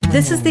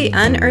This is the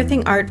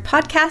Unearthing Art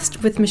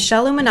podcast with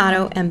Michelle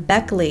Luminato and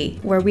Beck Lee,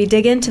 where we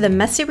dig into the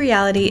messy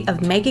reality of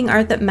making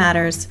art that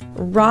matters,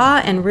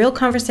 raw and real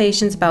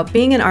conversations about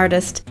being an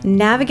artist,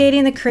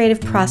 navigating the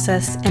creative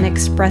process, and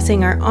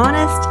expressing our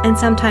honest and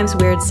sometimes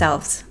weird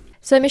selves.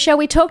 So, Michelle,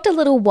 we talked a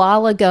little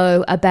while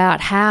ago about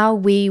how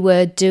we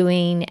were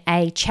doing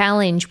a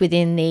challenge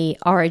within the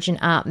Origin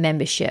Art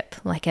membership,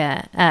 like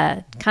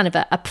a kind of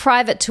a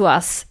private to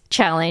us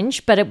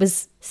challenge, but it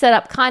was set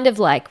up kind of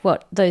like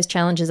what those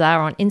challenges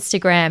are on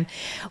Instagram,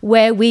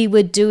 where we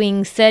were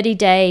doing 30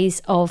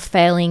 days of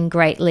failing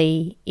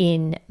greatly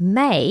in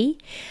May.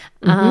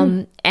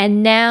 And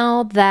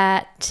now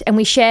that, and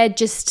we shared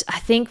just, I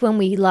think when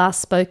we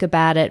last spoke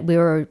about it, we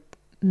were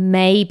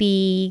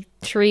maybe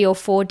 3 or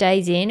 4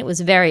 days in. It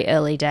was very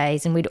early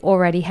days and we'd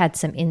already had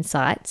some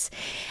insights.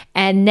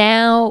 And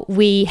now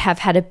we have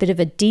had a bit of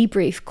a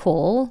debrief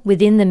call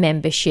within the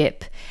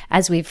membership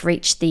as we've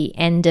reached the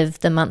end of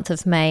the month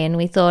of May. And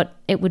we thought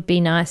it would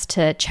be nice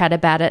to chat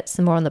about it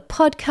some more on the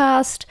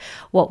podcast,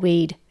 what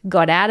we'd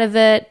got out of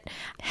it,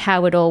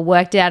 how it all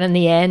worked out in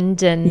the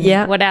end, and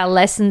what our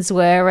lessons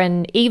were,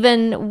 and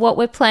even what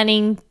we're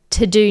planning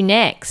to do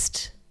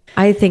next.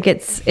 I think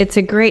it's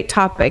a great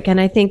topic, and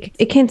I think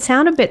it can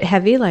sound a bit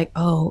heavy, like,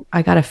 oh,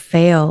 I gotta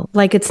fail,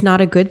 like it's not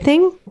a good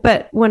thing.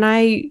 But when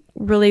I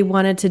really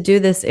wanted to do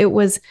this, it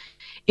was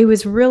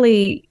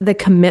really the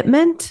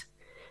commitment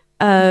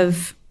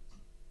of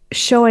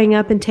showing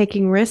up and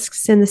taking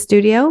risks in the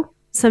studio.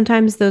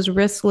 Sometimes those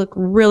risks look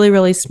really,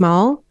 really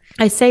small.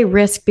 I say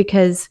risk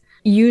because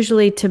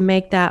usually to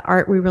make that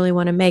art we really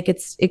want to make,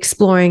 it's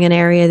exploring an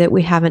area that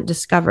we haven't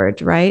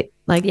discovered, right?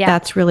 Like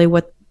that's really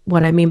what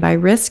I mean by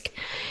risk.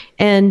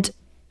 And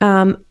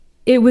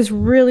it was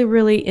really,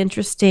 really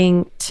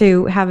interesting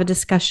to have a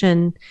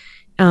discussion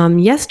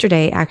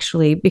yesterday,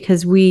 actually,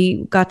 because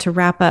we got to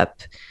wrap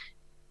up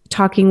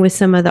talking with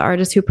some of the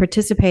artists who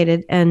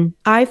participated. And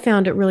I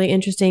found it really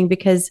interesting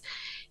because,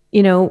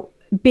 you know,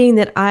 being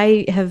that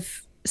I have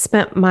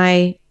spent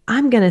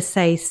I'm going to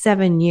say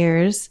 7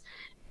 years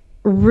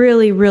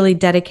really, really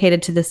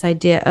dedicated to this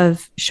idea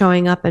of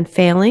showing up and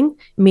failing,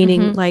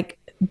 meaning like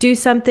do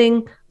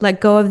something,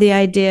 let go of the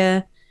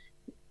idea,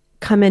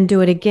 come and do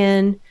it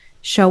again,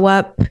 show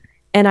up.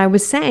 And I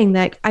was saying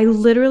that I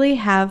literally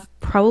have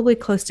probably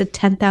close to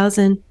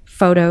 10,000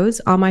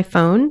 photos on my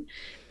phone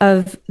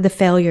of the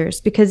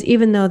failures, because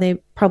even though they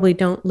probably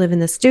don't live in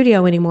the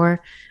studio anymore,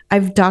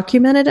 I've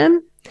documented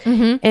them.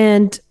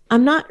 And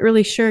I'm not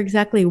really sure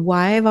exactly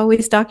why I've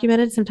always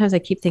documented. Sometimes I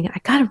keep thinking, I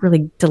got to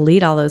really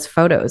delete all those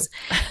photos.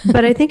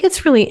 But I think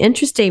it's really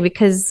interesting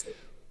because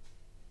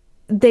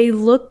they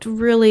looked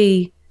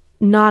really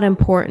not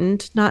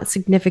important, not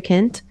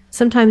significant.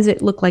 Sometimes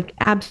it looked like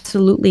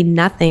absolutely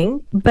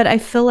nothing. But I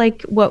feel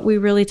like what we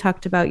really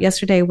talked about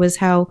yesterday was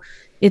how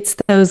it's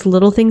those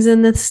little things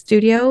in the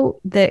studio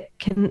that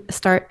can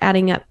start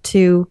adding up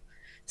to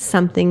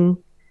something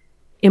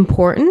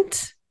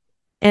important.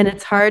 And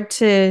it's hard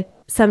to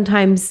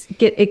sometimes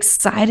get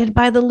excited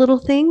by the little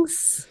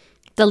things.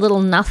 The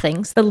little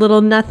nothings. The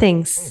little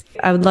nothings.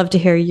 I would love to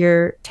hear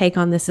your take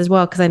on this as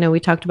well, because I know we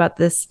talked about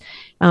this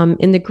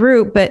in the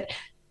group, but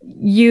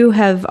you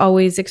have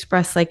always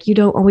expressed like you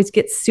don't always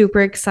get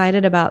super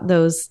excited about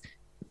those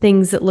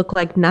things that look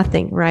like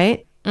nothing,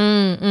 right?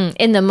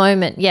 In the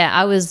moment,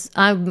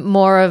 I'm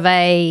more of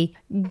a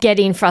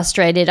getting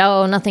frustrated.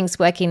 Oh, nothing's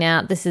working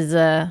out. This is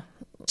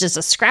just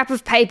a scrap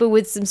of paper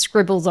with some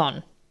scribbles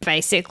on,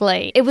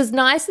 basically. It was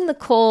nice in the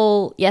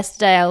call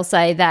yesterday, I'll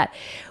say, that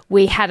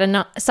we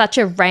had such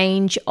a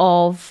range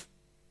of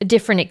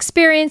different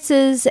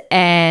experiences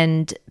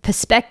and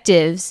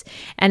perspectives,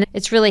 and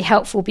it's really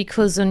helpful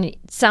because when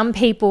some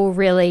people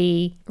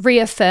really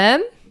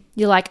reaffirm,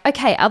 you're like,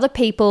 okay, other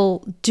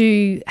people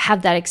do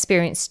have that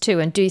experience too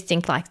and do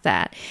think like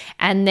that.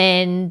 And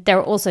then there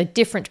are also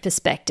different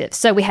perspectives.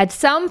 So we had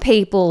some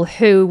people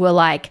who were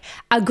like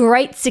a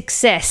great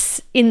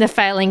success in the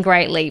failing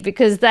greatly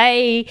because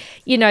they,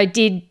 you know,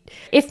 did,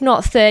 if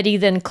not 30,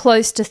 then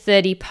close to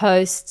 30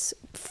 posts,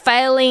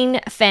 failing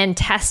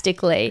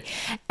fantastically.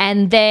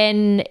 And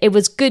then it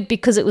was good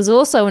because it was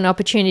also an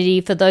opportunity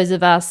for those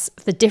of us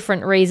for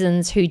different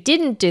reasons who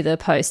didn't do the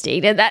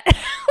posting, and that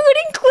would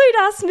include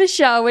us,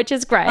 Michelle, which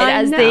is great,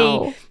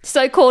 the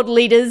so-called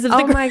leaders of the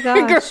group. Oh my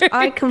gosh,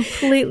 I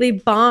completely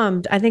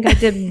bombed. I think I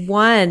did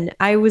one.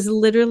 I was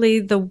literally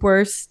the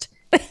worst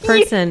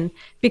person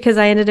because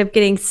I ended up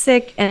getting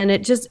sick, and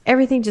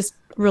everything just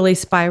really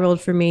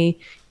spiraled for me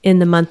in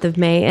the month of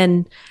May.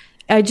 And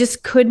I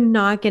just could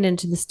not get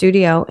into the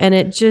studio, and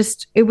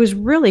it was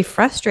really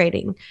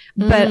frustrating.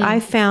 But I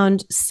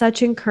found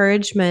such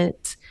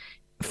encouragement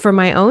for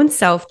my own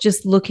self,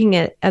 just looking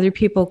at other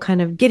people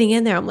kind of getting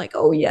in there. I'm like,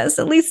 oh yes,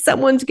 at least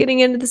someone's getting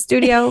into the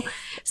studio.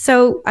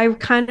 So I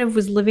kind of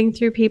was living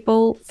through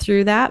people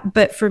through that.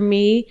 But for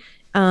me,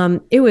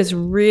 it was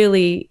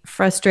really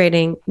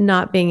frustrating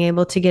not being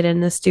able to get in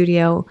the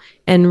studio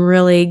and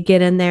really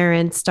get in there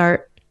and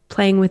start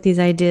playing with these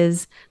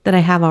ideas that I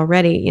have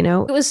already, you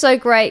know? It was so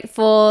great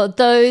for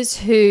those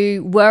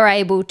who were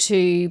able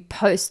to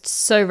post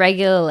so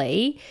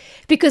regularly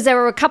because there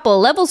were a couple of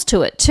levels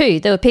to it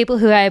too. There were people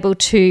who were able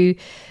to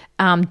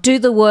do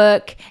the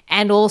work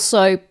and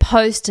also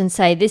post and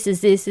say, this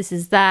is this, this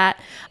is that,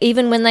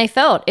 even when they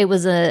felt it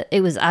was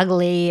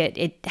ugly,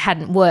 it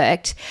hadn't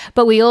worked.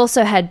 But we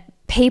also had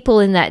people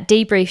in that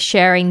debrief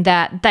sharing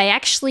that they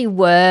actually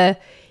were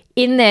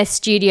in their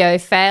studio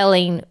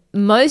failing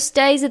most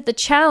days of the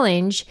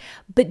challenge,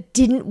 but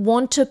didn't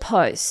want to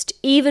post,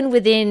 even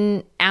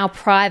within our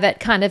private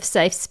kind of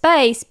safe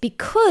space,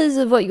 because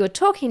of what you're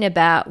talking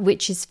about,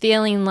 which is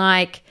feeling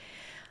like,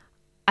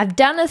 I've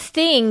done a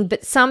thing,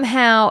 but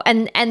somehow,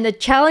 and the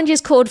challenge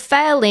is called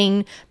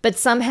failing, but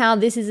somehow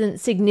this isn't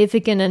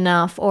significant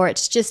enough, or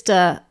it's just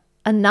a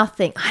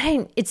nothing.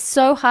 It's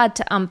so hard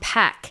to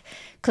unpack,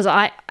 because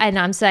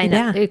I'm saying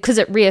that because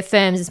it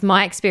reaffirms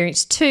my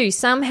experience too.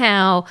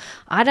 Somehow,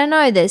 I don't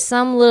know, there's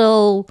some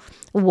little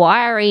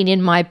wiring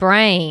in my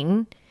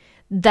brain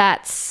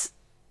that's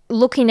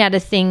looking at a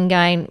thing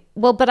going,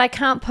 well, but I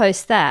can't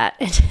post that,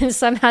 and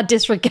somehow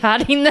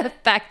disregarding the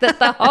fact that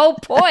the whole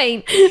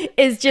point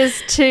is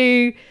just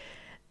to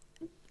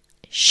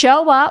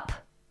show up,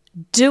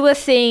 do a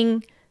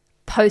thing,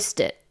 post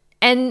it.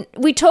 And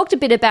we talked a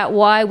bit about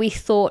why we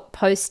thought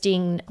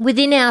posting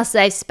within our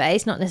safe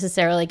space, not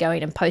necessarily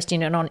going and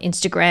posting it on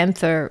Instagram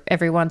for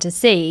everyone to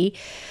see,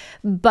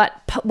 but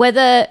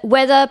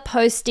whether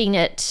posting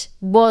it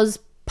was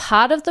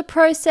part of the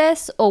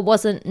process or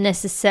wasn't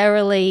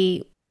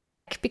necessarily,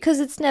 because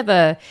it's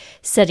never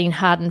setting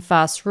hard and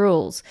fast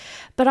rules.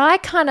 But I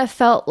kind of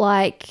felt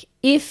like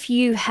if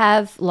you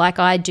have, like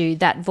I do,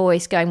 that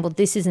voice going, well,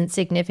 this isn't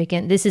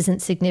significant,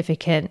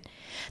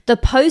 the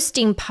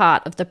posting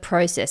part of the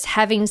process,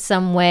 having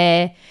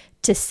somewhere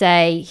to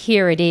say,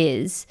 here it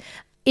is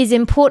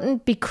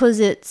important, because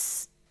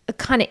it's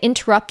kind of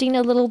interrupting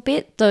a little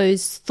bit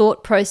those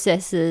thought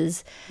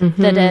processes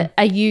that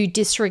are you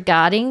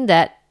disregarding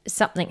that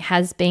something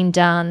has been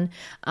done,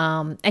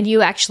 and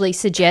you actually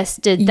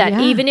suggested that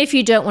even if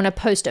you don't want to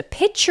post a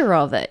picture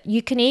of it,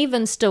 you can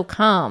even still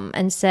come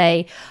and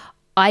say,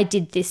 I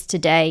did this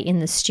today in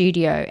the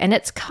studio. And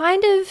it's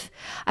kind of,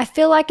 I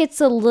feel like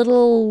it's a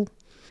little,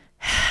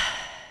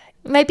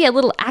 maybe a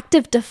little act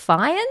of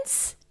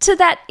defiance to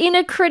that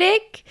inner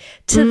critic,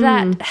 to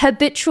that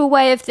habitual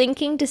way of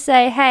thinking, to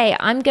say, hey,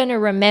 I'm going to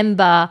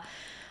remember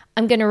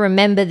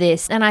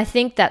this. And I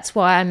think that's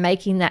why I'm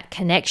making that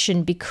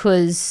connection,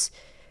 because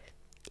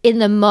in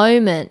the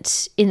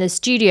moment in the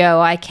studio,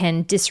 I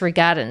can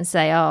disregard it and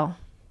say, oh,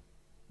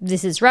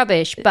 this is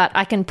rubbish. But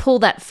I can pull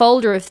that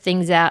folder of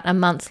things out a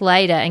month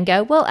later and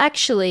go, well,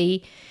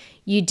 actually,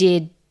 you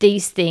did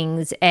these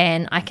things,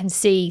 and I can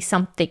see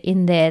something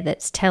in there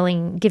that's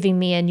giving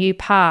me a new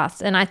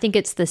path. And I think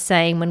it's the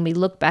same when we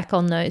look back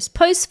on those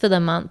posts for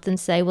the month and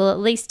say, well, at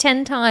least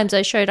 10 times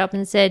I showed up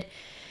and said,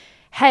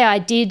 hey, I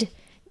did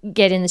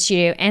get in the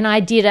studio and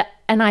I did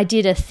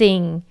a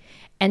thing.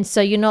 And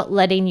so you're not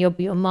letting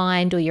your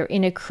mind or your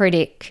inner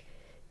critic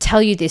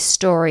tell you this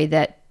story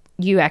that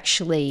you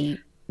actually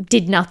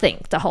did nothing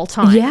the whole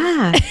time.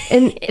 Yeah.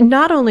 And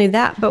not only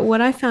that, but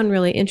what I found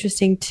really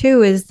interesting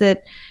too is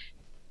that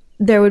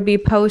there would be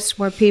posts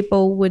where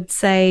people would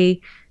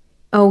say,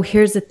 oh,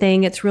 here's the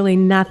thing, it's really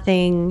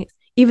nothing.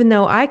 Even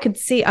though I could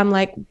see, I'm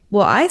like,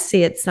 well, I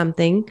see it's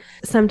something.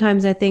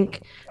 Sometimes I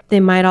think they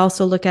might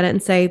also look at it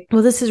and say,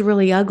 well, this is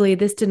really ugly.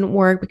 This didn't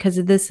work because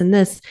of this and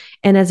this.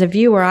 And as a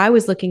viewer, I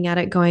was looking at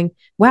it going,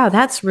 wow,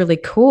 that's really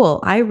cool.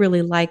 I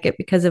really like it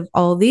because of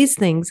all these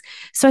things.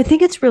 So I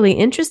think it's really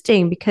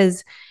interesting,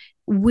 because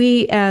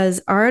we as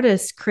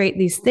artists create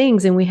these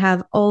things and we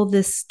have all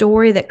this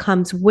story that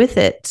comes with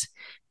it.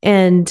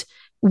 And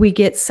we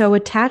get so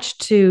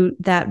attached to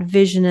that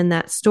vision and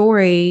that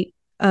story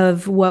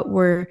of what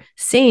we're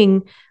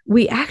seeing.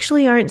 We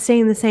actually aren't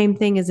saying the same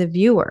thing as a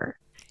viewer.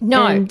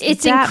 No, and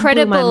it's that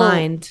incredible. Blew my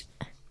mind.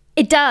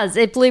 It does.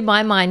 It blew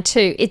my mind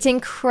too. It's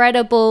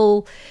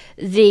incredible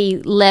the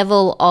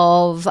level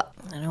of, I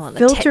don't know what the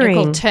filtering.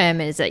 Technical term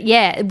is.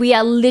 Yeah, we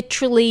are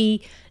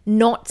literally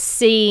not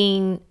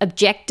seeing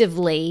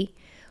objectively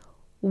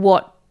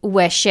what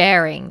we're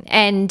sharing.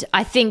 And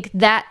I think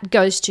that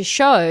goes to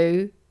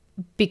show,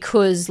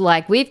 because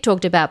like we've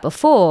talked about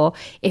before,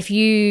 if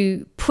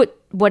you put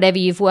whatever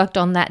you've worked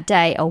on that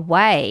day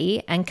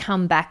away and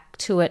come back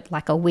to it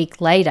like a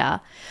week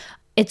later,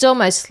 it's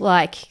almost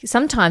like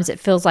sometimes it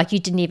feels like you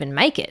didn't even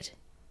make it.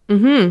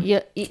 Mm-hmm.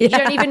 You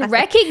don't even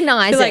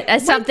recognize it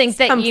as something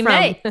that you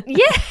made.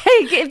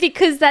 Yeah,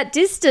 because that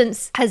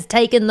distance has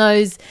taken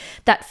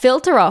that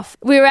filter off.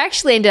 We were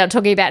actually ended up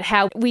talking about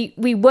how we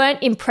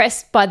weren't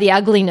impressed by the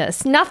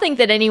ugliness. Nothing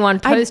that anyone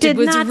posted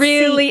was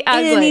really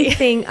ugly.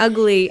 Anything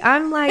ugly.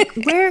 I'm like,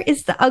 where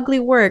is the ugly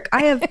work?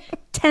 I have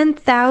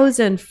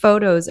 10,000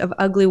 photos of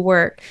ugly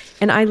work,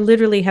 and I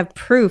literally have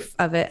proof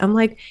of it. I'm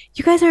like,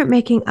 you guys aren't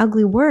making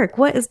ugly work.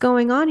 What is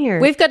going on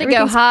here? We've got to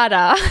go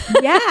harder.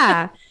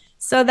 Yeah.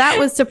 So that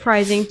was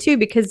surprising too,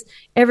 because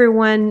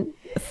everyone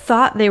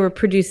thought they were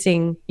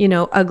producing,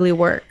 ugly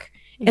work.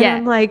 And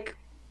I'm like,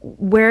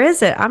 where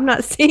is it? I'm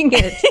not seeing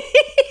it.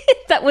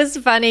 That was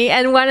funny.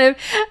 And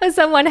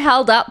someone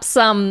held up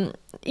some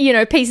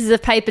pieces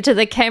of paper to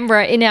the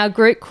camera in our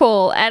group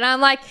call. And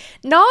I'm like,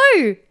 no,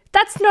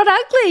 that's not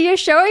ugly. You're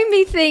showing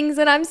me things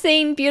and I'm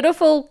seeing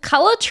beautiful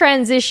color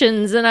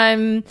transitions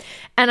and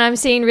I'm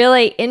seeing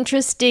really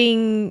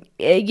interesting,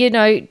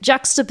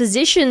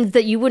 juxtapositions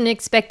that you wouldn't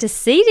expect to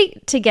see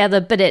together,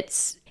 but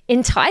it's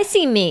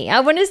enticing me. I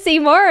want to see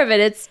more of it.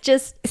 It's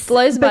just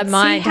blows my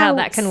mind how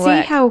that can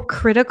work. See how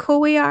critical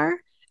we are?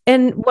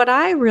 And what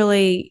I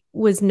really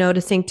was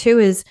noticing too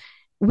is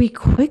we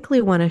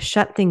quickly want to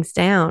shut things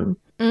down.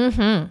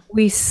 Mm-hmm.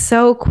 We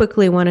so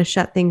quickly want to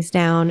shut things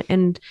down.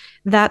 And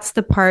that's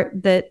the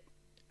part that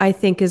I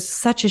think is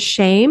such a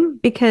shame,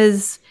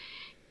 because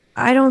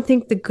I don't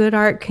think the good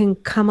art can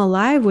come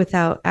alive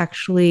without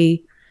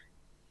actually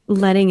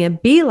letting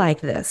it be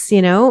like this,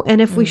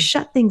 And if we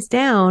shut things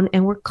down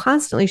and we're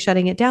constantly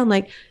shutting it down,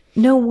 like,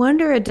 no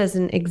wonder it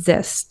doesn't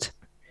exist,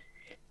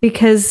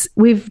 because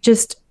we've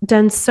just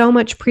done so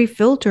much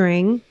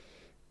pre-filtering.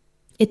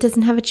 It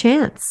doesn't have a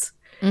chance.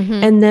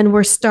 Mm-hmm. And then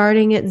we're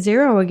starting at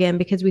zero again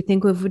because we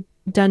think we've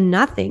done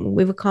nothing.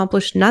 We've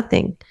accomplished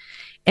nothing.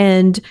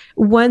 And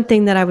one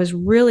thing that I was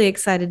really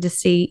excited to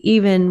see,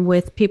 even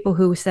with people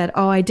who said,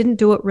 oh, I didn't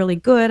do it really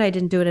good, I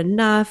didn't do it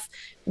enough,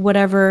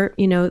 whatever,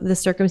 the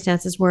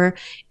circumstances were.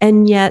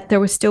 And yet there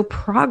was still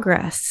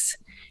progress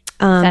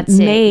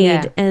made.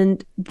 Yeah.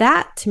 And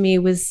that to me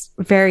was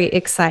very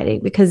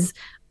exciting, because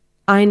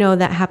I know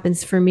that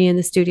happens for me in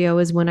the studio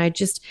is when I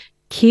just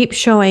keep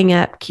showing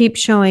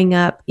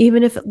up,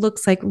 even if it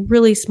looks like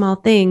really small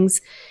things,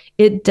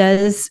 it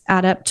does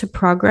add up to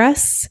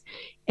progress.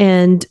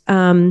 And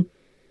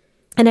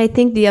I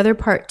think the other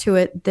part to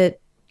it that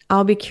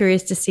I'll be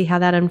curious to see how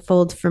that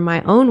unfolds for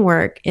my own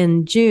work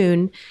in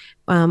June,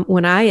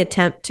 when I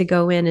attempt to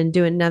go in and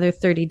do another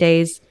 30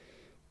 days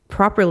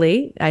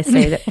properly. I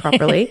say that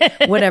properly,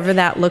 whatever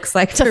that looks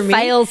like for me.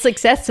 Fail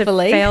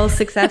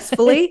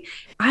successfully.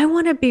 I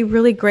want to be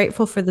really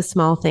grateful for the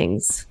small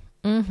things.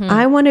 Mm-hmm.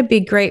 I want to be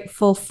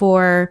grateful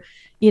for,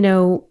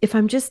 if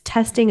I'm just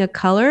testing a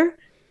color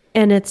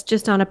and it's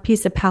just on a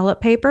piece of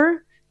palette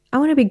paper, I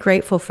want to be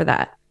grateful for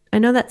that. I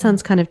know that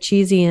sounds kind of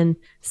cheesy and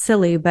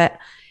silly, but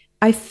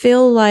I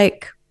feel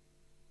like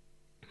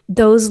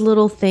those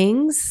little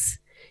things,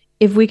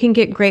 if we can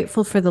get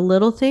grateful for the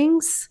little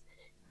things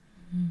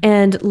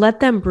and let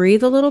them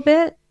breathe a little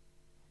bit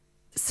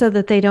so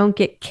that they don't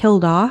get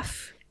killed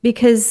off,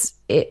 because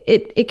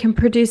it can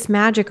produce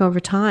magic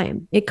over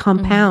time. It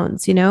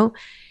compounds,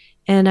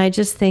 And I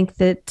just think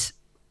that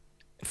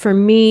for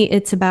me,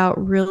 it's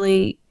about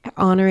really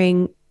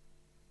honoring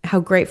how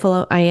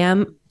grateful I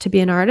am to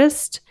be an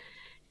artist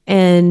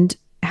and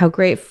how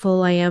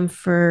grateful I am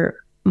for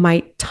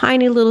my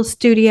tiny little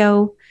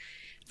studio,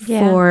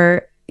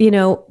 for,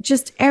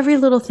 just every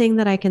little thing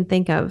that I can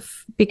think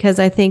of. Because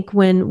I think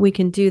when we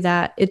can do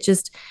that,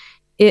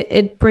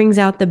 it brings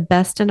out the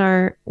best in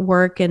our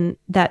work, and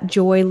that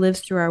joy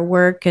lives through our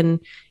work, and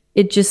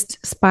it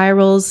just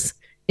spirals.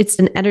 It's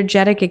an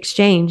energetic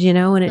exchange,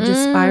 and it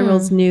just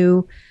spirals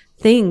new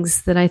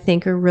things that I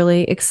think are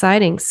really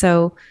exciting.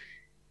 So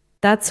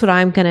that's what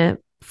I'm going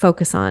to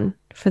focus on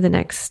for the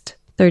next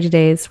 30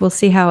 days. We'll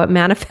see how it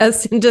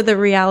manifests into the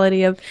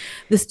reality of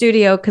the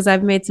studio, because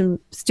I've made some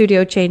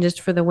studio changes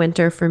for the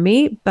winter for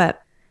me,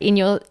 but in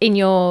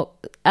your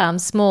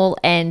small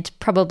and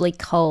probably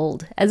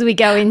cold as we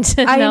go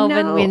into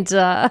Melbourne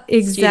winter.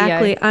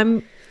 Exactly.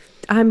 Studio.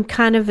 I'm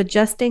kind of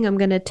adjusting. I'm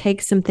going to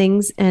take some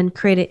things and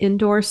create an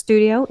indoor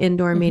studio,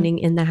 meaning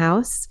in the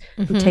house.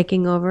 I'm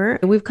taking over.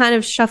 We've kind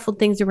of shuffled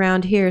things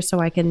around here so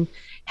I can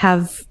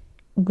have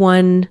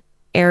one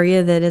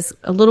area that is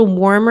a little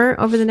warmer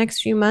over the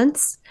next few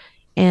months.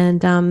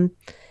 And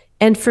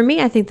for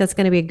me, I think that's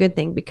going to be a good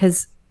thing,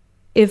 because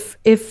if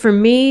for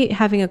me,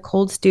 having a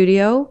cold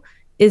studio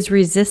is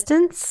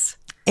resistance,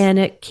 and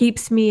it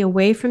keeps me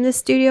away from the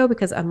studio,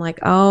 because I'm like,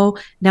 oh,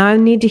 now I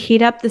need to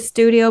heat up the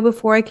studio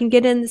before I can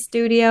get in the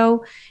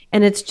studio.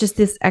 And it's just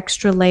this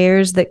extra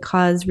layers that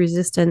cause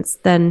resistance,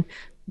 then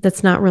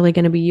that's not really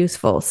going to be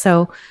useful.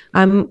 So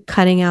I'm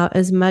cutting out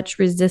as much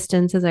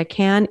resistance as I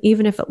can,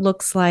 even if it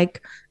looks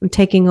like I'm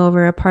taking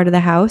over a part of the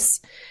house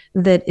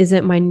that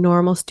isn't my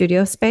normal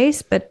studio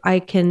space, but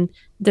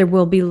there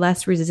will be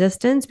less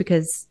resistance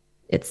because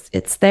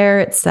it's there,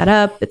 it's set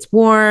up, it's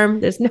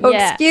warm, there's no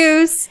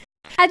excuse.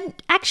 And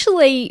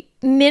actually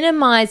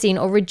minimizing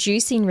or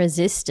reducing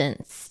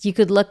resistance, you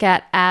could look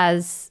at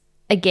as,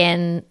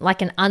 again,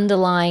 like an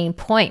underlying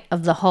point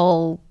of the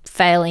whole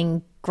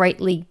failing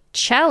greatly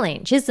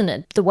challenge, isn't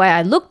it? The way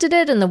I looked at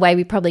it, and the way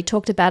we probably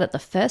talked about it the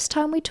first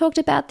time we talked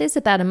about this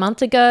about a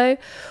month ago,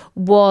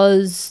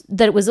 was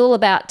that it was all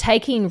about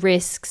taking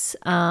risks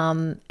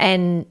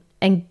and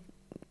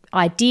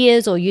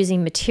ideas or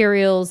using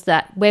materials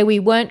that where we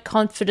weren't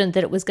confident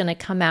that it was going to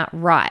come out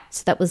right.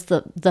 So that was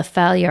the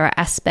failure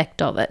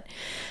aspect of it.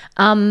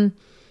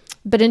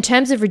 But in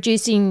terms of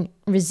reducing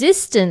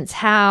resistance,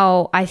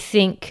 how I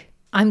think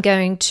I'm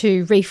going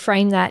to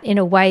reframe that in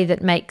a way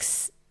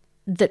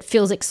that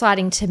feels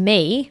exciting to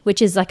me,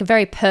 which is like a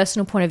very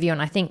personal point of view.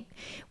 And I think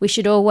we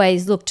should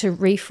always look to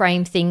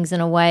reframe things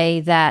in a way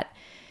that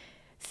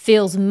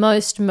feels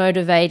most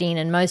motivating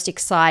and most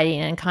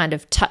exciting and kind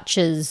of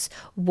touches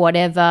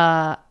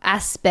whatever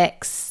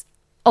aspects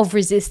of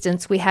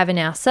resistance we have in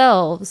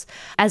ourselves.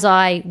 As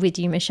I, with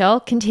you, Michelle,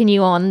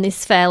 continue on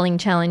this failing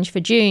challenge for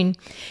June,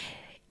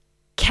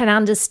 can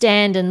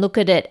understand and look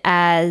at it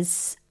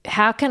as,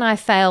 how can I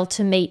fail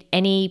to meet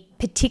any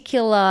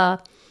particular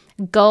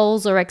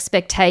goals or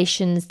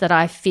expectations that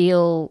I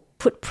feel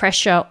put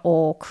pressure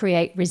or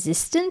create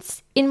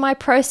resistance in my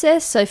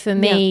process? So for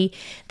me,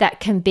 that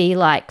can be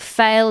like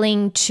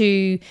failing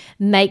to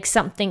make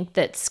something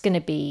that's going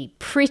to be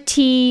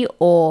pretty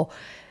or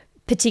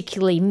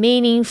particularly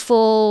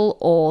meaningful,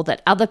 or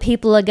that other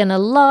people are going to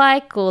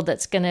like, or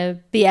that's going to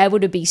be able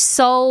to be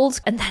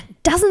sold. And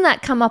doesn't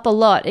that come up a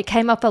lot? It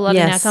came up a lot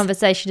in our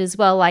conversation as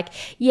well. Like,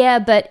 yeah,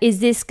 but is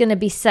this going to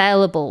be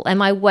saleable?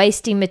 Am I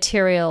wasting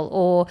material?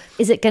 Or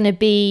is it going to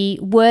be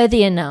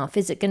worthy enough?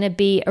 Is it going to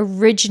be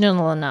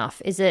original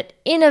enough? Is it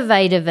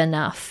innovative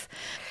enough?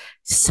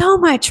 So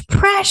much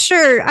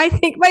pressure. I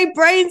think my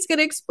brain's going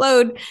to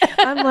explode.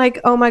 I'm like,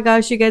 oh my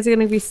gosh, you guys are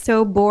going to be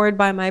so bored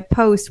by my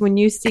post when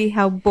you see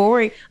how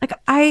boring. Like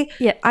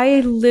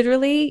I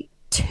literally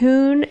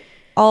tune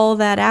all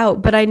that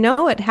out, but I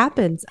know it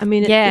happens. I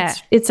mean,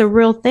 it's a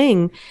real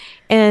thing.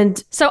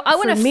 And so I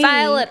want to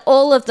fail at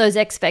all of those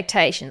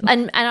expectations.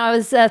 And I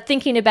was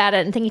thinking about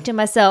it and thinking to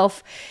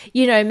myself,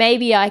 you know,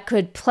 maybe I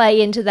could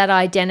play into that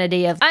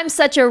identity of, I'm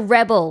such a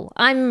rebel.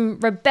 I'm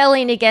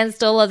rebelling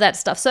against all of that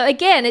stuff. So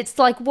again, it's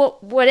like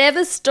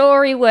whatever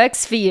story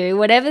works for you,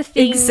 whatever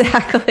thing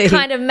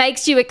kind of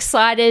makes you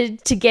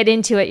excited to get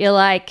into it. You're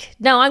like,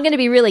 no, I'm going to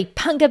be really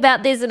punk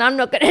about this and I'm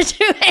not going to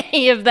do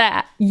any of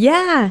that.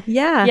 Yeah.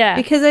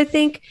 Because I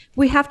think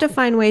we have to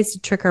find ways to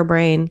trick our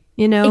brain,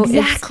 you know.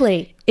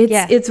 Exactly.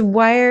 It's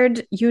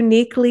wired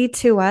uniquely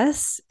to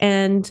us,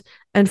 and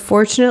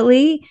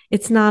unfortunately,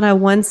 it's not a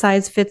one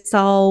size fits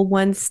all,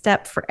 one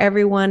step for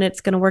everyone.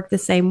 It's going to work the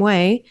same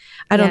way.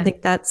 I don't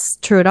think that's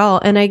true at all.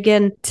 And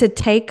again, to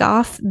take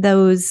off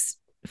those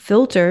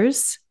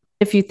filters,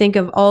 if you think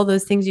of all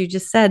those things you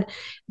just said,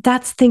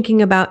 that's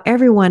thinking about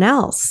everyone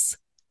else.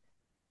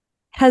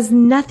 Has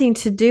nothing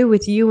to do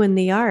with you and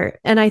the art.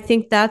 And I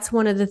think that's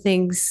one of the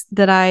things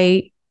that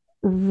I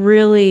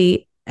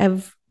really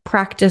have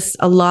practiced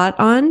a lot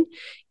on,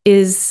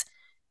 is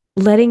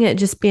letting it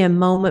just be a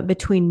moment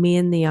between me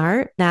and the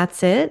art.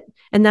 That's it.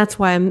 And that's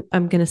why I'm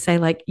going to say,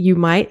 like, you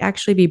might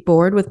actually be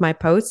bored with my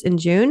posts in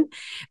June,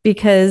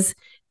 because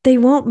they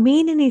won't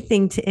mean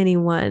anything to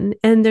anyone,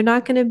 and they're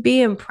not going to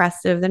be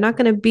impressive. They're not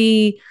going to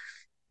be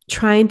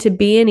trying to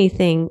be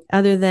anything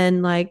other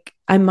than, like,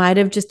 I might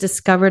have just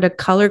discovered a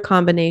color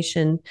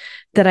combination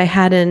that I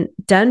hadn't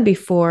done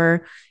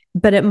before,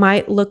 but it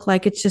might look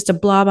like it's just a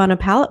blob on a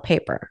palette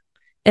paper.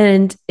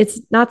 And it's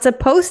not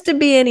supposed to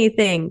be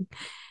anything,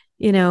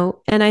 you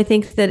know. And I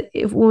think that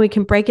when we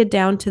can break it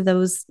down to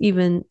those,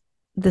 even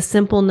the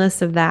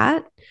simpleness of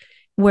that,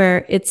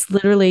 where it's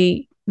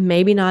literally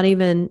maybe not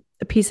even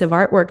a piece of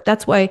artwork.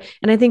 That's why,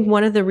 and I think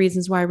one of the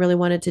reasons why I really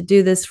wanted to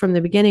do this from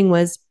the beginning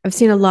was, I've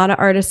seen a lot of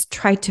artists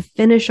try to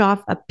finish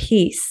off a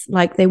piece,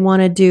 like they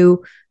want to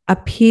do a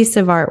piece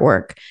of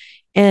artwork.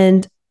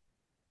 And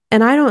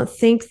I don't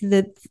think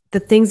that the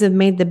things that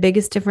made the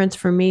biggest difference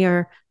for me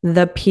are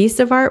the piece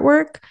of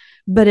artwork,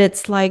 but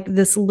it's like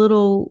this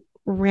little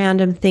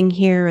random thing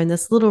here and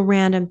this little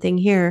random thing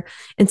here.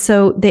 And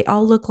so they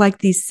all look like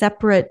these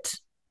separate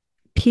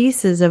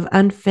pieces of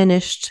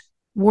unfinished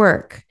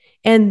work.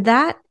 And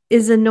that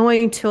is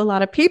annoying to a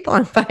lot of people,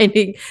 I'm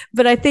finding.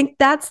 But I think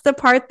that's the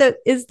part that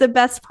is the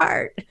best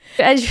part.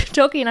 As you're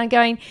talking, I'm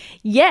going,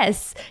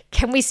 yes,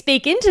 can we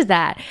speak into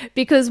that?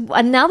 Because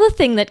another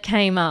thing that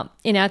came up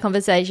in our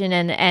conversation,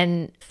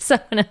 and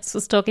someone else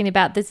was talking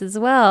about this as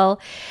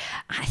well,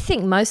 I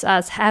think most of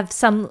us have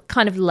some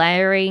kind of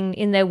layering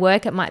in their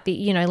work. It might be,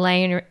 you know,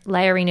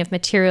 layering of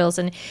materials.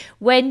 And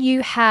when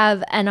you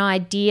have an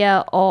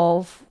idea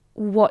of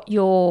what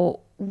you're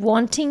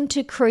wanting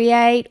to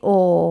create,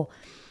 or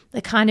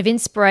the kind of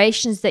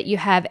inspirations that you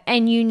have,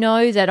 and you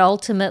know that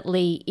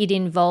ultimately it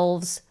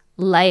involves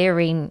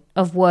layering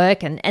of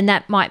work, and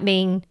that might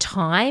mean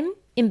time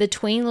in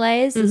between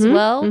layers as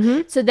well.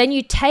 Mm-hmm. So then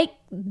you take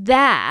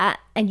that,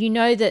 and you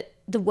know that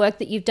the work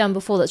that you've done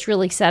before that's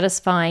really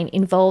satisfying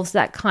involves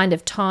that kind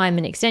of time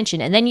and extension.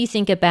 And then you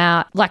think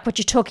about, like what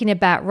you're talking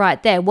about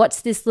right there,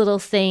 what's this little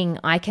thing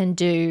I can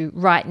do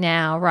right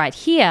now, right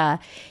here?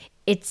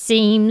 It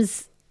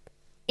seems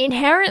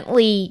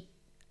inherently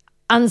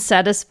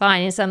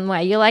unsatisfying in some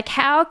way. You're like,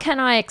 how can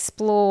I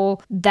explore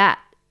that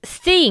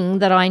thing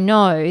that I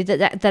know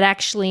that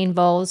actually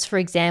involves, for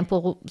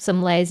example,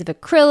 some layers of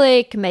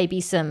acrylic,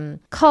 maybe some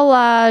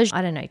collage,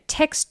 I don't know,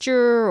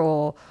 texture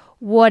or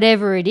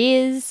whatever it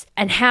is,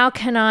 and how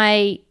can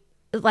I,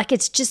 like,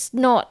 it's just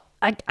not,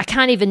 I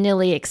can't even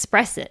nearly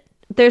express it.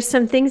 There's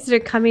some things that are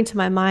coming to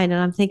my mind,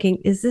 and I'm thinking,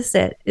 is this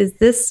it? Is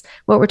this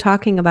what we're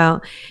talking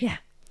about? Yeah.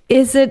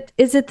 Is it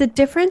the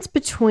difference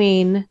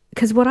between,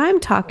 because what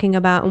I'm talking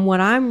about and what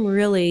I'm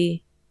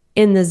really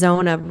in the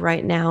zone of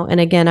right now,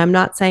 and again, I'm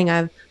not saying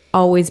I've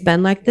always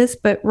been like this,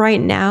 but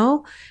right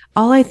now,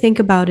 all I think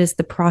about is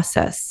the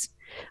process.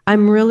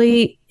 I'm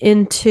really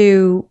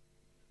into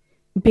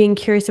being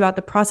curious about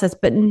the process,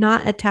 but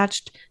not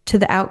attached to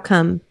the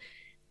outcome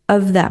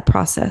of that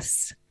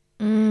process.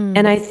 And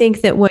Mm. I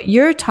think that what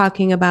you're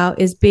talking about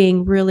is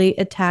being really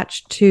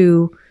attached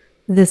to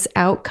this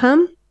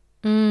outcome,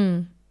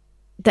 Mm.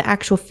 the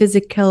actual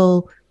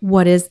physical,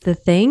 what is the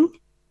thing?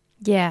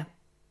 Yeah.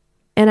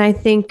 And I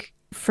think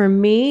for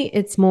me,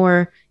 it's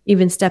more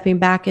even stepping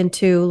back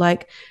into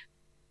like,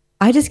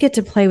 I just get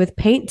to play with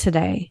paint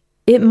today.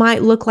 It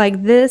might look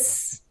like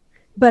this,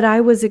 but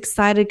I was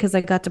excited because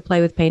I got to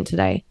play with paint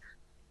today.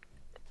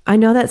 I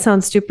know that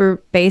sounds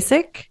super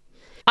basic.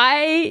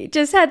 I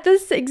just had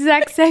this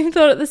exact same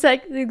thought at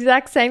the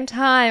exact same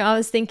time. I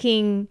was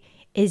thinking,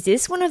 is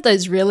this one of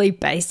those really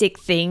basic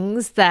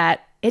things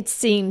that it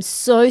seems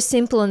so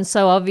simple and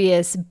so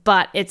obvious,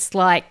 but it's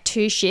like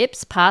two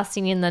ships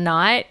passing in the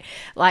night,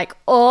 like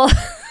all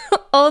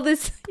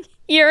this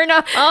year and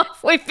a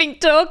half we've been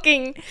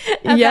talking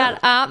about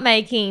art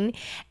making,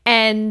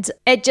 and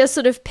it just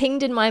sort of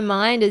pinged in my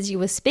mind as you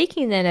were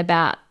speaking then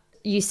about,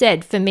 you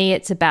said, for me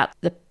it's about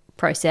the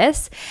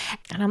process.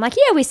 And I'm like,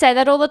 yeah, we say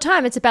that all the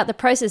time. It's about the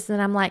process.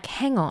 And I'm like,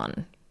 hang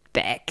on,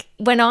 Beck.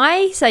 When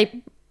I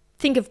say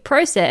think of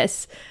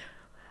process,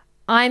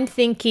 I'm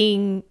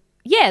thinking,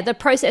 yeah, the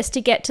process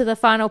to get to the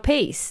final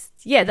piece.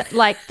 Yeah,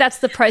 that's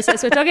the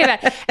process we're talking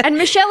about. And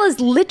Michelle is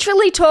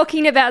literally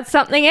talking about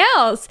something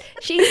else.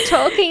 She's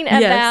talking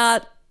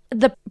about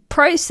the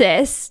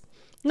process,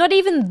 not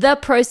even the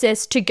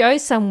process to go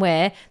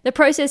somewhere, the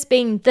process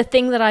being the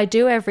thing that I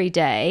do every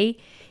day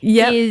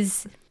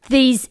is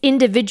these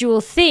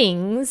individual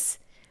things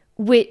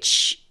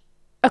which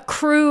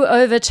accrue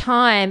over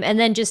time and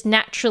then just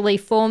naturally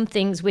form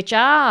things which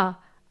are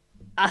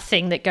a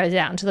thing that goes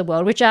out into the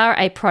world, which are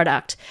a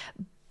product.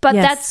 But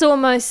that's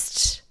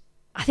almost,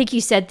 I think you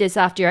said this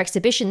after your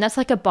exhibition, that's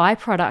like a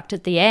byproduct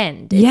at the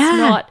end. It's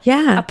not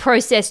a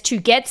process to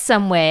get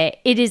somewhere.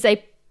 It is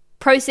a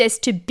process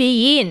to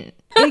be in.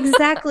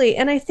 Exactly.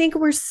 And I think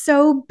we're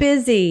so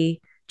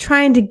busy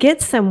trying to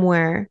get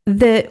somewhere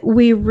that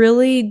we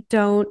really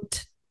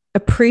don't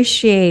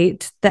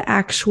appreciate the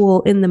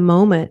actual in the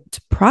moment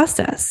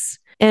process.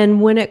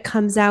 And when it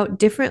comes out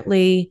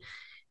differently,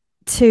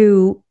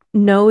 to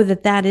know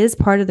that that is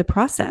part of the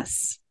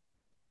process.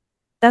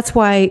 That's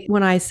why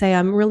when I say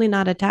I'm really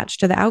not attached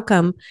to the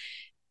outcome,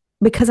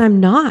 because I'm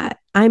not.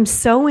 I'm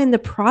so in the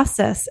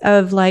process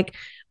of like,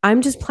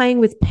 I'm just playing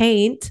with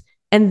paint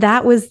and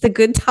that was the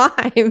good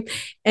time.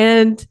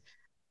 And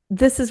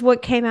this is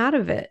what came out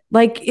of it.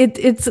 Like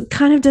it's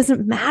kind of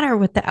doesn't matter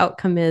what the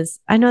outcome is.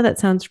 I know that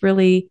sounds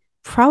really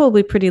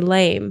probably pretty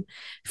lame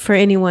for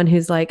anyone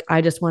who's like,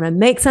 I just want to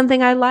make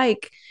something I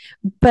like.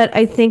 But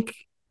I think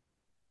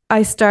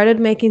I started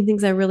making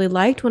things I really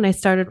liked when I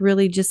started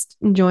really just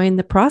enjoying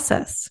the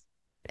process.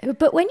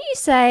 But when you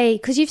say,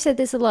 because you've said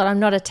this a lot, I'm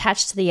not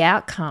attached to the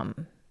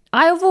outcome,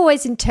 I've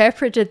always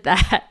interpreted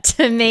that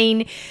to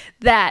mean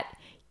that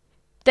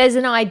there's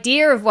an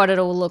idea of what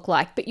it'll look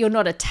like, but you're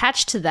not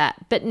attached to that.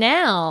 But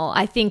now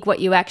I think what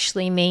you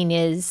actually mean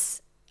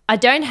is I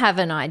don't have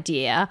an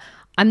idea.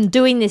 I'm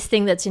doing this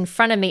thing that's in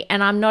front of me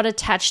and I'm not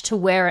attached to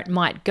where it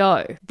might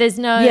go. There's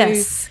no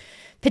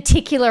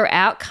particular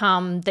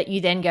outcome that you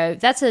then go,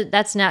 that's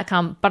an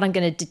outcome, but I'm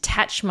going to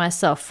detach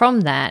myself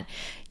from that.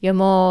 You're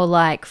more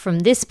like, from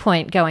this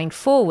point going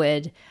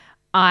forward,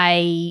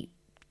 I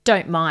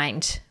don't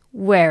mind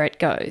where it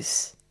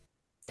goes.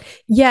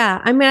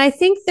 Yeah. I mean, I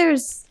think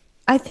there's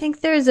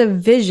a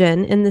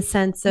vision in the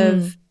sense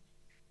of,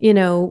 you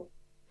know,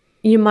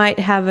 you might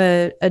have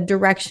a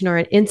direction or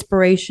an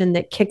inspiration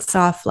that kicks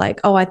off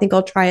like, oh, I think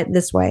I'll try it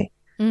this way.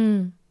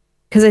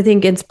 Because I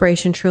think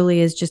inspiration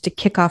truly is just a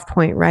kickoff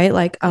point, right?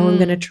 Like, oh, I'm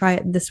going to try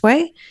it this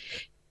way.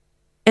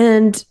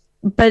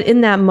 But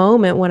in that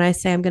moment, when I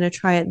say I'm going to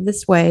try it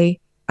this way,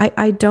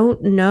 I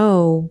don't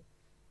know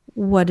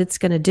what it's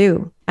going to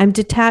do. I'm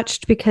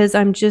detached because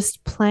I'm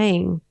just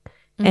playing.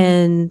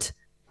 And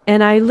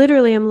I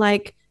literally am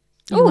like,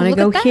 you want to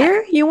go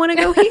here? You want to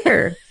go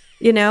here?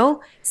 You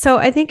know? So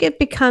I think it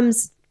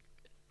becomes,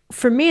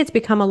 for me, it's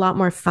become a lot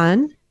more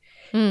fun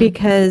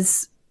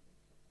because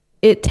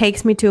it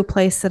takes me to a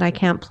place that I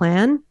can't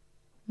plan,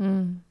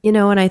 you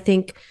know, and I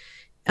think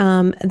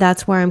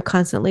that's where I'm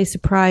constantly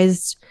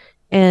surprised.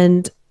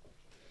 And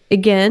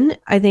again,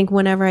 I think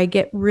whenever I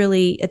get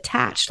really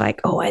attached,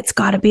 like, oh, it's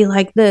got to be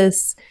like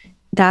this,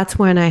 that's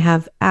when I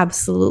have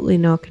absolutely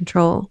no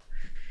control.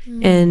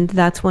 And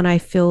that's when I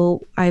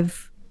feel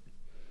I've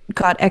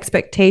got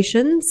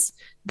expectations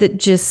that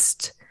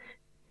just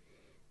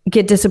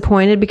get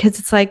disappointed because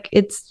it's like,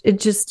 it's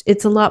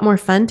a lot more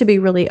fun to be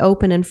really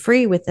open and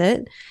free with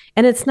it.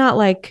 And it's not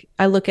like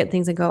I look at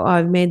things and go, oh,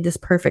 I've made this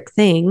perfect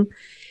thing,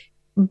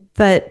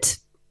 but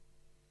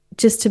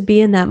just to be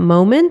in that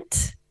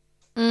moment,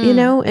 you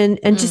know, and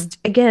just,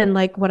 again,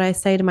 like what I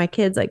say to my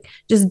kids, like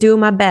just doing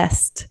my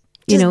best,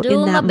 you know,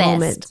 in that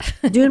moment,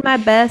 doing my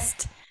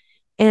best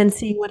and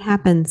seeing what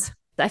happens.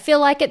 I feel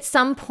like at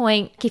some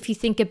point, if you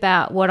think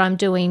about what I'm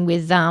doing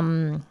with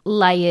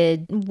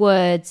layered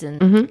words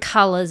and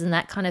colors and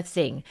that kind of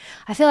thing,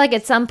 I feel like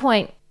at some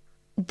point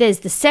there's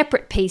the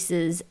separate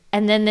pieces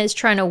and then there's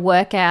trying to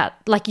work out,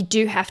 like you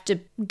do have to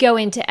go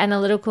into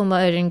analytical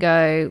mode and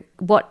go,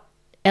 what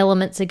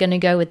elements are going to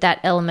go with that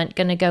element,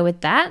 going to go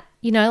with that?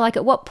 You know, like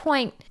at what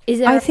point is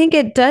there... I think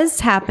it does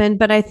happen,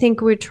 but I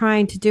think we're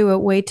trying to do it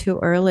way too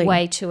early.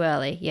 Way too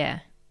early, yeah.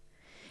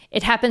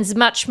 It happens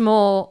much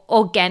more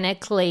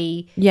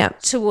organically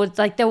towards,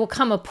 like there will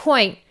come a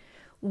point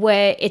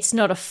where it's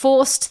not a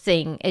forced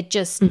thing. It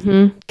just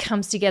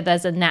comes together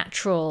as a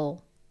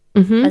natural,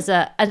 as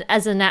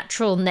a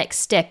natural next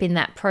step in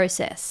that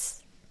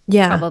process.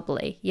 Yeah.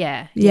 Probably.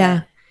 Yeah.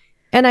 Yeah.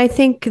 And I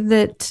think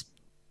that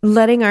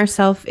letting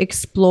ourselves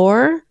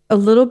explore a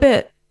little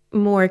bit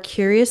more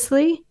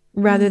curiously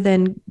rather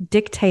than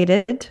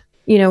dictated,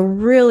 you know,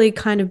 really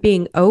kind of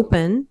being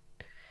open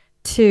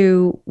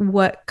to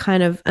what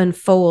kind of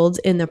unfolds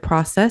in the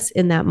process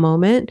in that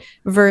moment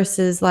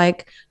versus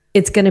like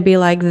it's going to be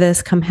like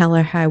this come hell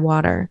or high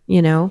water,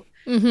 you know?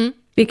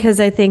 Because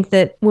I think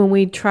that when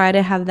we try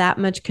to have that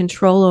much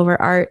control over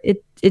art,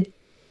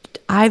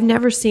 I've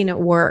never seen it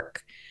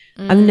work.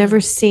 I've never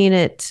seen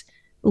it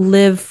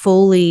live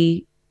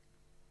fully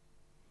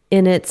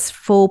in its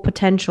full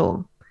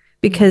potential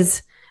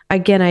because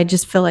again, I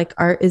just feel like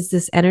art is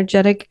this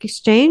energetic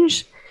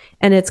exchange.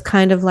 And it's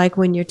kind of like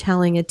when you're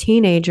telling a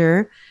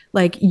teenager,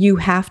 like, you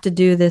have to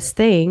do this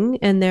thing.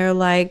 And they're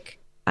like,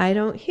 I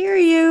don't hear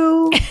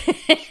you.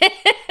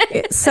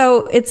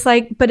 So it's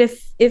like, but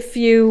if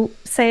you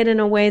say it in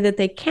a way that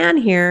they can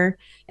hear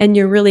and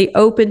you're really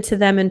open to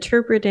them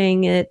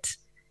interpreting it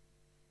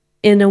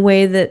in a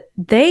way that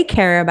they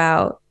care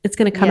about, it's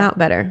going to come out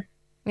better.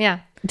 Yeah.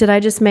 Did I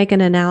just make an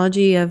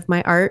analogy of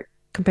my art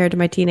compared to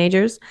my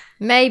teenagers?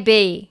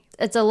 Maybe.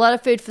 It's a lot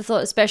of food for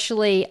thought,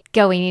 especially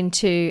going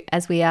into,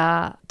 as we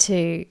are,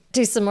 to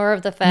do some more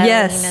of the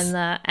failing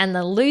and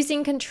the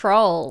losing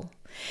control.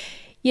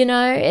 You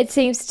know, it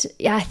seems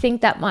to, I think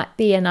that might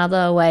be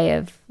another way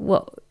of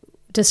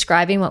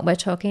describing what we're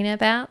talking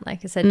about.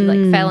 Like I said,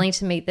 like failing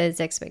to meet those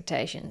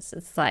expectations.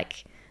 It's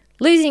like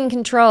losing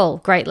control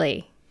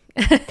greatly,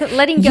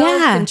 letting go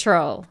of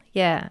control.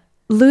 Yeah.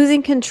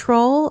 Losing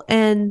control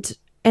and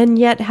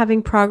yet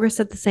having progress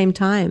at the same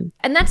time.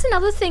 And that's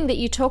another thing that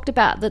you talked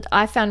about that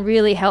I found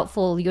really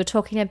helpful. You're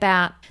talking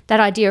about that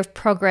idea of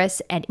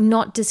progress and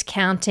not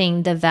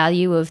discounting the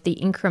value of the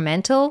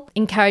incremental,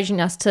 encouraging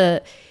us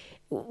to,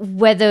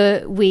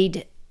 whether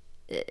we'd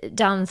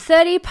done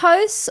 30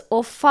 posts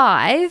or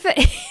 5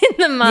 in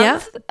the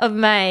month of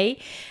May,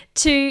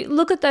 to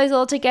look at those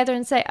all together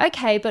and say,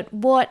 okay, but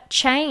what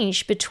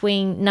changed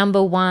between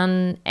number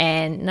 1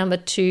 and number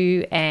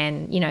 2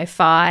 and, you know,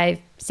 5,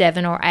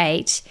 7 or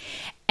 8,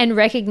 and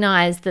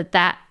recognize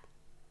that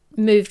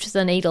moved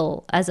the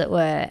needle, as it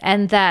were,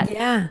 and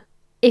that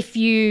if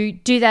you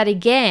do that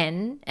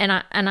again,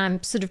 and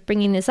I'm sort of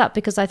bringing this up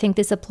because I think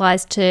this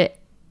applies to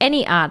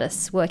any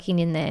artists working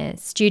in their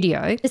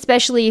studio,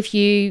 especially if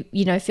you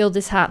feel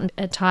disheartened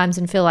at times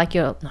and feel like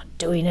you're not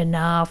doing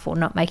enough or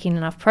not making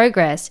enough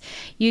progress,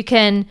 you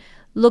can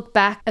look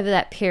back over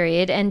that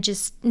period and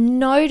just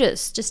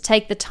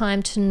take the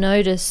time to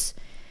notice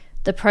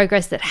the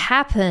progress that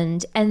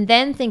happened, and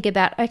then think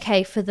about,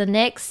 okay, for the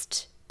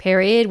next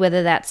period,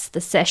 whether that's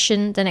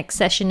the next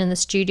session in the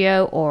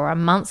studio or a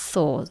month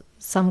or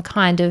some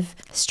kind of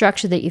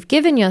structure that you've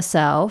given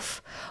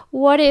yourself,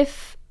 what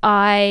if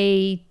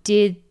I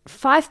did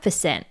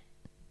 5%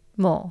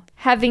 more?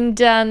 Having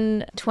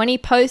done 20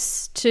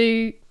 posts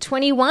to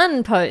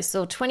 21 posts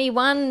or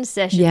 21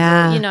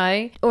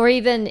 sessions, or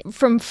even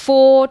from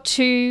 4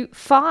 to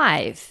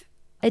 5.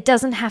 It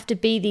doesn't have to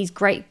be these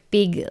great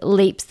big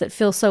leaps that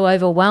feel so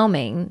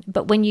overwhelming.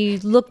 But when you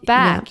look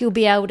back, you'll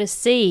be able to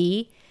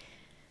see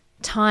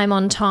time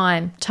on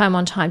time,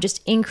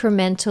 just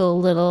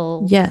incremental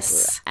little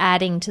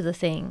adding to the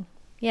thing.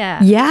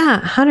 Yeah.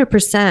 Yeah,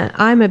 100%.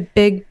 I'm a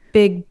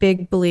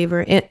big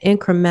believer in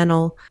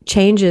incremental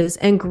changes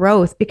and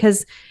growth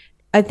because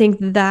I think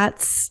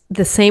that's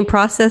the same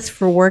process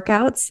for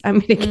workouts. I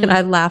mean, again,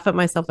 I laugh at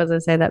myself as I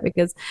say that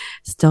because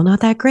still not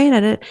that great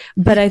at it.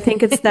 But I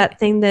think it's that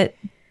thing that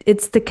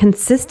it's the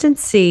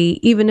consistency,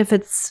 even if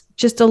it's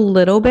just a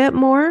little bit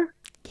more.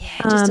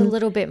 Yeah, just a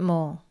little bit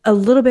more. A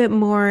little bit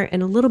more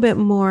and a little bit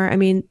more. I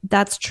mean,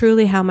 that's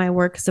truly how my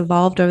work has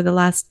evolved over the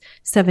last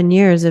 7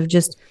 years of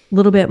just a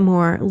little bit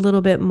more, a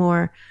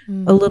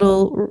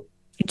little,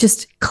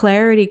 just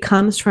clarity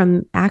comes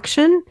from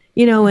action,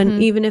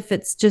 and even if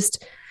it's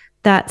just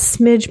that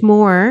smidge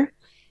more,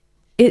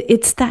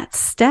 it's that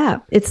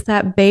step, it's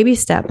that baby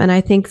step. And I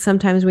think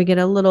sometimes we get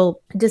a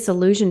little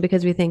disillusioned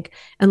because we think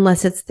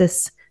unless it's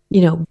this,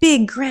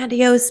 big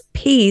grandiose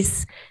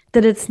piece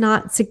that it's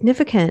not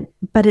significant,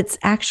 but it's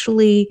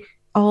actually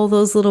all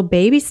those little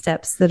baby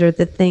steps that are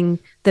the thing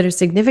that are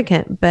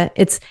significant, but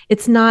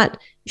it's not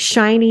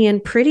shiny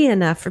and pretty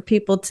enough for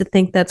people to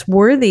think that's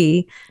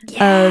worthy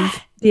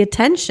of the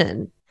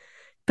attention,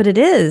 but it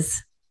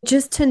is.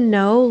 Just to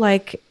know,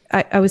 like,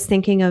 I was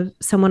thinking of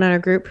someone on our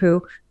group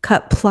who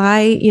cut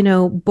ply,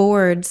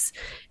 boards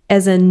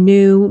as a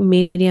new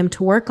medium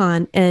to work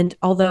on. And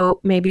although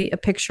maybe a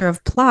picture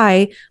of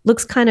ply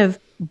looks kind of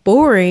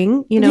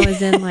boring,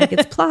 as in like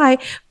it's ply,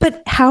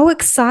 but how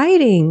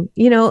exciting,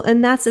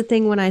 and that's the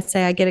thing when I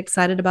say I get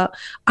excited about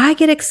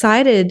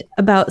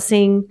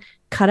seeing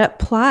cut up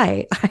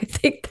ply. I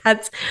think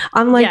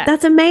I'm like,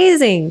 that's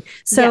amazing.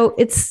 So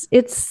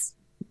it's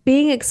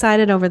being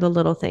excited over the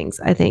little things,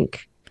 I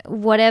think.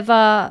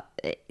 Whatever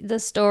the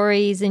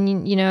stories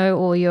and,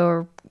 or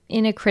your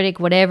inner critic,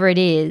 whatever it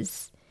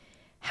is,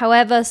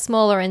 however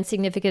small or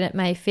insignificant it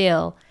may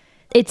feel,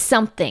 it's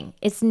something.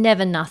 It's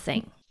never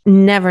nothing.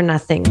 Never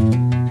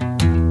nothing.